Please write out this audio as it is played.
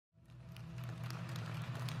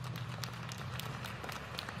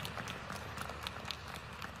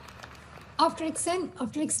After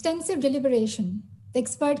extensive deliberation, the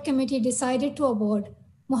expert committee decided to award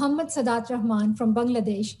Muhammad Sadat Rahman from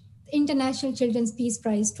Bangladesh the International Children's Peace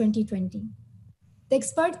Prize 2020. The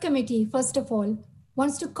expert committee, first of all,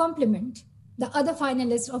 wants to compliment the other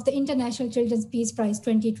finalists of the International Children's Peace Prize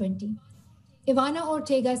 2020, Ivana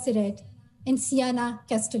Ortega-Siret and Siana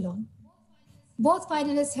Castellon. Both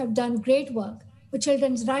finalists have done great work for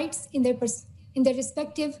children's rights in their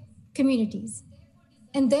respective communities,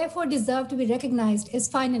 and therefore deserve to be recognized as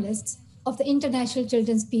finalists of the International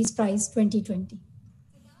Children's Peace Prize 2020.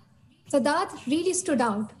 Sadat really stood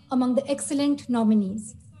out among the excellent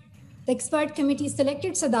nominees. The expert committee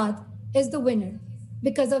selected Sadat as the winner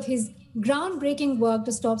because of his groundbreaking work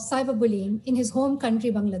to stop cyberbullying in his home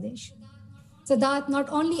country, Bangladesh. Sadat not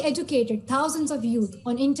only educated thousands of youth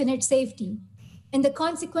on internet safety and the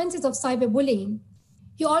consequences of cyberbullying,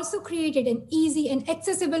 he also created an easy and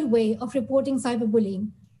accessible way of reporting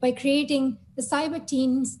cyberbullying by creating the Cyber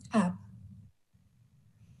Teens app.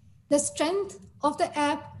 The strength of the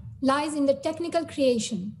app lies in the technical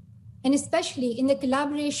creation, and especially in the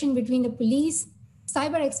collaboration between the police,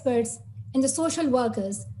 cyber experts, and the social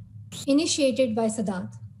workers initiated by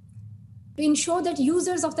Sadat to ensure that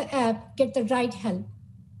users of the app get the right help.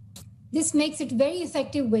 This makes it a very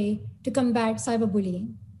effective way to combat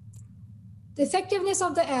cyberbullying. The effectiveness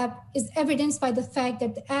of the app is evidenced by the fact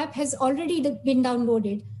that the app has already been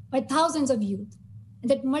downloaded by thousands of youth,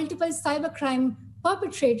 and that multiple cybercrime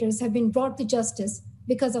perpetrators have been brought to justice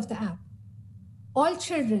because of the app. All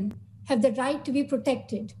children have the right to be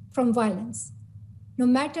protected from violence, no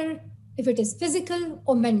matter if it is physical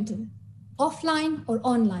or mental, offline or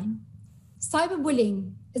online.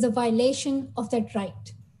 Cyberbullying is a violation of that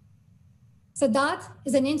right. Sadat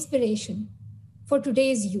is an inspiration for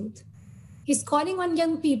today's youth. He's calling on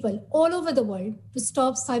young people all over the world to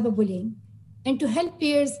stop cyberbullying and to help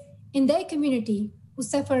peers in their community who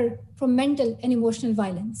suffer from mental and emotional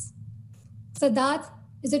violence. Sadat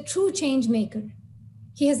is a true change maker.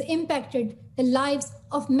 He has impacted the lives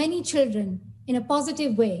of many children in a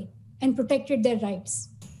positive way and protected their rights.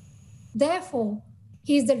 Therefore,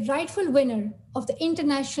 he is the rightful winner of the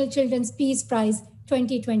International Children's Peace Prize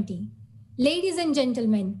 2020. Ladies and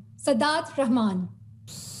gentlemen, Sadat Rahman.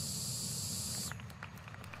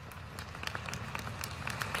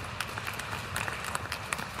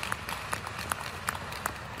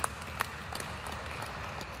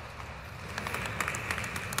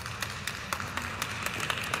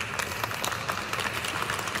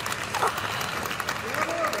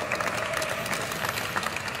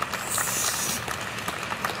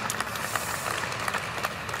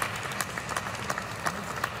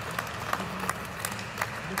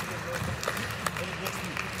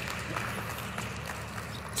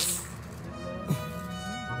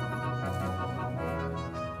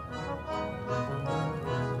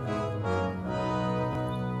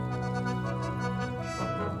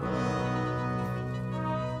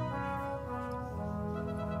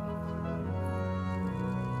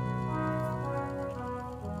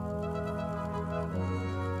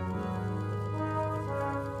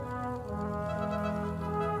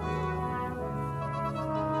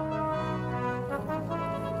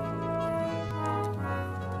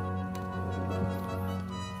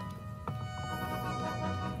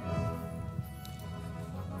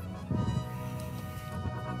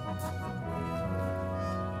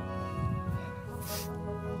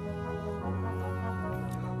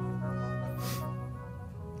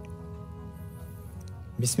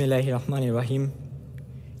 Bismillahirrahmanirrahim.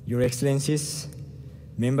 Your Excellencies,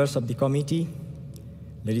 members of the committee,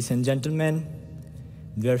 ladies and gentlemen,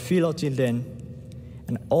 dear fellow children,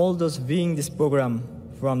 and all those viewing this program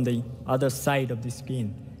from the other side of the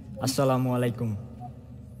screen, Assalamu alaikum.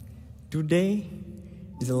 Today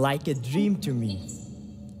is like a dream to me.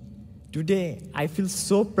 Today, I feel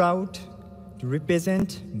so proud to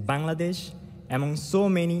represent Bangladesh among so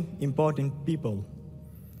many important people.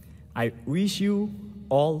 I wish you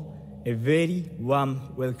all a very warm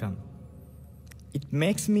welcome. It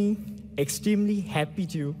makes me extremely happy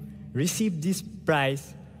to receive this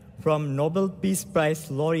prize from Nobel Peace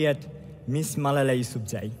Prize laureate Ms. Malala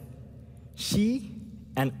Yousafzai. She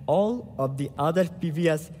and all of the other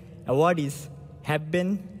previous awardees have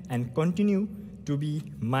been and continue to be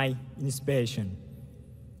my inspiration.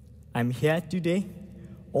 I'm here today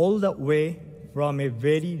all the way from a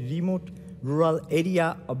very remote rural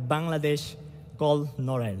area of Bangladesh called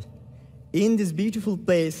Norel, in this beautiful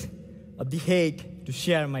place of the Hague to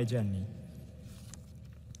share my journey.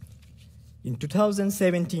 In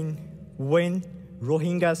 2017, when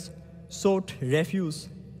Rohingyas sought refuge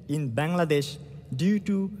in Bangladesh due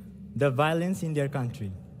to the violence in their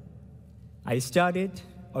country, I started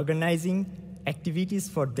organizing activities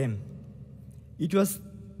for them. It was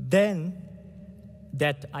then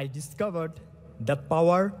that I discovered the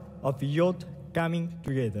power of youth coming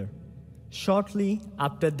together. Shortly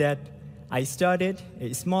after that, I started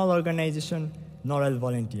a small organization, Nobel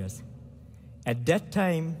Volunteers. At that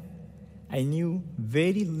time, I knew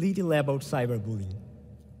very little about cyberbullying.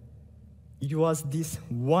 It was this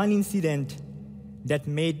one incident that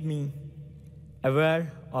made me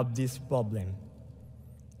aware of this problem.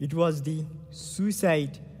 It was the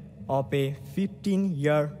suicide of a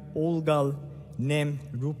 15-year-old girl named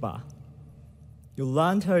Rupa. You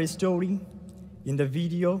learned her story in the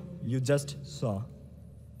video you just saw.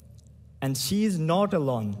 And she is not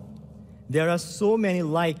alone. There are so many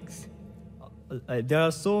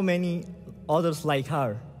others like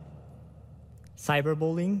her.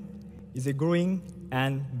 Cyberbullying is a growing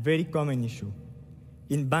and very common issue.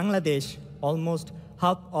 In Bangladesh, almost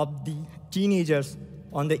half of the teenagers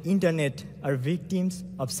on the internet are victims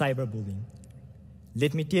of cyberbullying.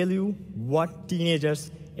 Let me tell you what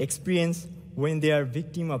teenagers experience when they are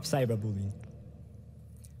victims of cyberbullying.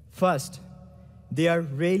 First, they are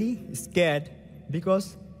really scared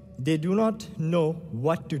because they do not know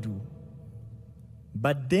what to do.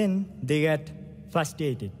 But then they get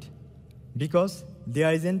frustrated because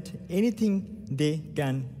there isn't anything they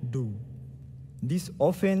can do. This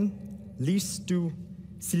often leads to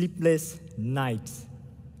sleepless nights,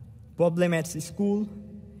 problems at school,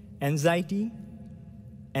 anxiety,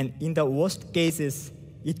 and in the worst cases,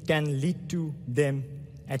 it can lead to them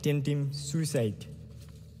attempting suicide.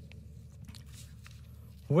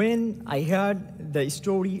 When I heard the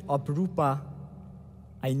story of Rupa,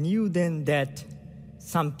 I knew then that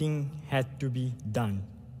something had to be done.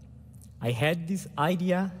 I had this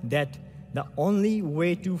idea that the only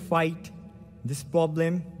way to fight this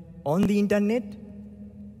problem on the internet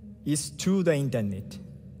is through the internet.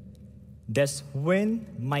 That's when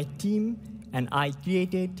my team and I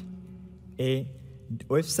created a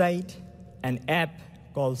website and app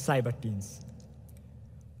called CyberTeens.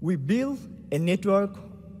 We built a network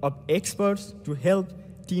of experts to help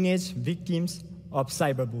teenage victims of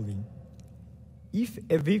cyberbullying. If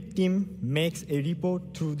a victim makes a report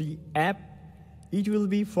through the app, it will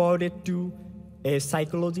be forwarded to a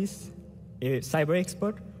psychologist, a cyber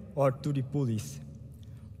expert, or to the police.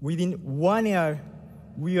 Within 1 year,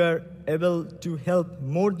 we were able to help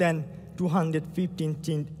more than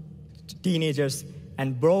 215 teenagers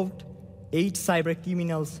and brought 8 cyber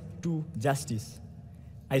criminals to justice.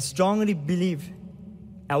 I strongly believe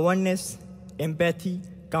awareness, empathy,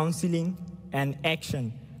 counseling, and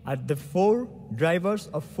action are the 4 drivers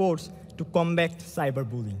of force to combat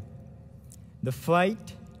cyberbullying. The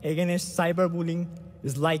fight against cyberbullying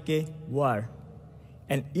is like a war.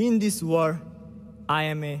 And in this war, I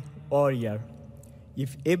am a warrior.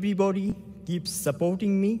 If everybody keeps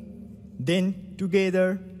supporting me, then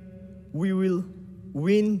together we will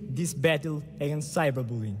win this battle against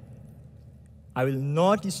cyberbullying. I will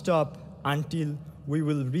not stop until we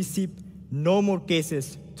will receive no more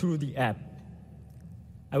cases through the app.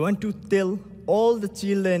 I want to tell all the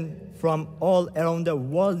children from all around the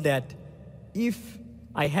world that if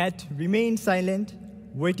I had remained silent,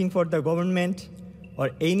 waiting for the government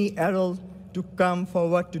or any adult to come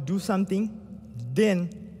forward to do something, then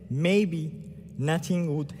maybe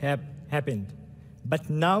nothing would have happened. But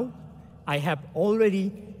now I have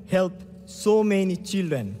already helped so many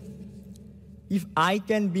children. If I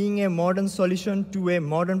can bring a modern solution to a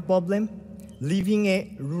modern problem, living in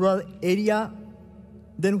a rural area,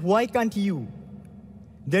 then why can't you?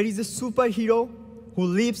 There is a superhero who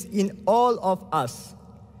lives in all of us.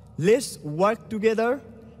 Let's work together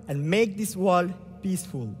and make this world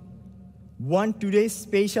peaceful. On today's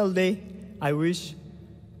special day, I wish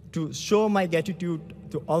to show my gratitude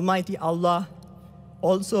to Almighty Allah.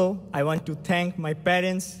 Also, I want to thank my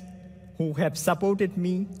parents who have supported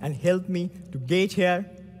me and helped me to get here.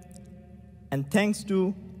 And thanks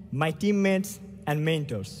to my teammates and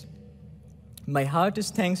mentors. My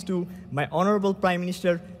heartiest thanks to my Honorable Prime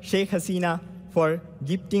Minister Sheikh Hasina for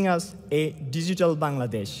gifting us a digital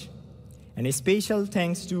Bangladesh. And a special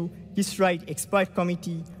thanks to His Right Expert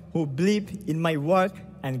Committee who believe in my work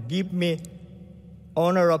and give me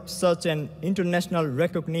honor of such an international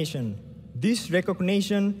recognition. This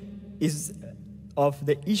recognition is of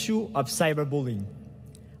the issue of cyberbullying.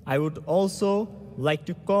 I would also like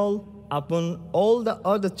to call upon all the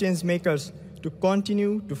other change makers to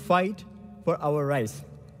continue to fight for our rights.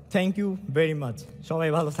 Thank you very much. সবাই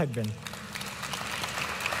ভালো থাকবেন।